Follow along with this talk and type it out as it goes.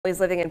Families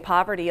living in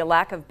poverty, a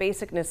lack of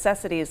basic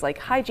necessities like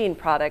hygiene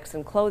products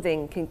and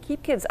clothing can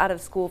keep kids out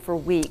of school for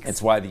weeks.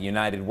 It's why the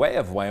United Way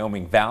of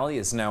Wyoming Valley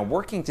is now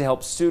working to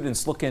help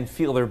students look and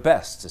feel their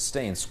best to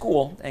stay in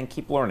school and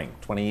keep learning.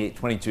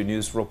 2822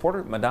 News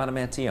reporter Madonna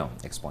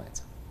Mantillon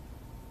explains.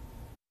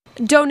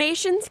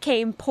 Donations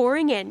came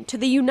pouring in to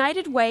the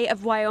United Way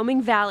of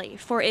Wyoming Valley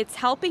for its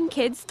Helping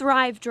Kids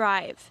Thrive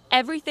drive.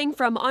 Everything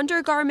from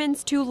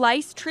undergarments to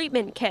lice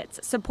treatment kits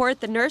support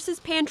the Nurses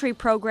Pantry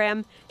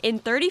program in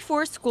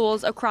 34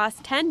 schools across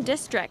 10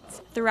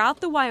 districts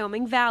throughout the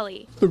Wyoming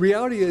Valley. The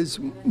reality is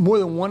more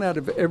than 1 out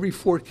of every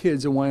 4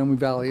 kids in Wyoming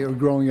Valley are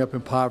growing up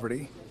in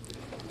poverty.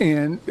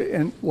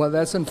 And while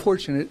that's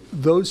unfortunate,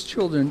 those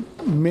children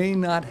may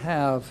not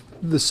have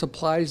the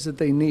supplies that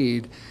they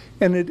need,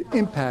 and it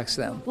impacts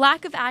them.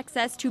 Lack of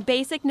access to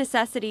basic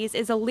necessities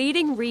is a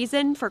leading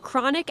reason for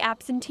chronic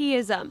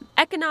absenteeism.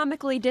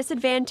 Economically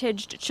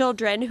disadvantaged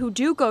children who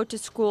do go to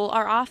school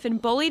are often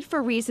bullied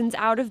for reasons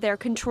out of their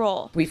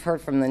control. We've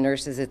heard from the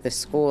nurses at the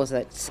schools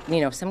that,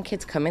 some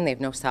kids come in, they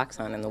have no socks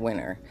on in the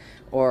winter.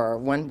 Or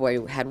one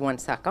boy had 1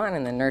 sock on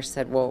and the nurse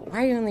said, "Well,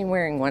 why are you only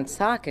wearing 1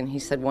 sock?" And he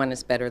said, "1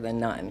 is better than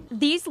none."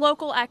 These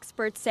local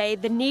experts say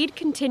the need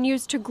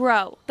continues to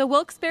grow. The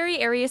Wilkes-Barre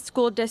Area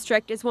School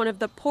District is one of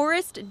the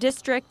poorest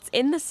districts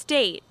in the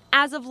state.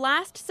 As of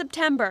last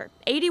September,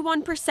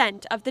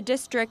 81% of the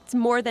district's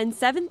more than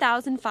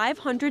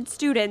 7,500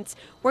 students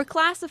were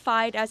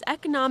classified as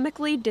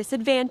economically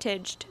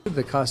disadvantaged.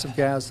 The cost of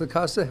gas, the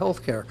cost of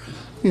health care,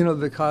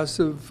 the cost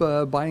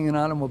of buying an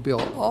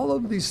automobile, all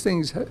of these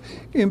things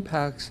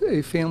impacts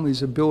a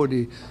family's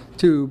ability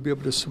to be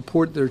able to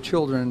support their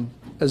children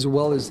as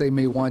well as they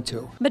may want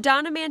to.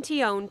 Madonna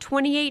Mantillon,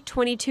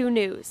 2822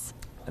 News.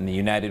 And the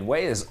United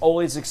Way is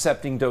always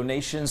accepting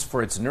donations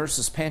for its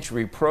Nurses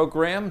Pantry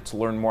program. To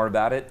learn more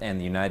about it and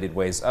the United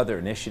Way's other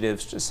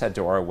initiatives, just head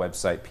to our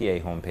website,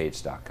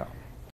 PAHomepage.com.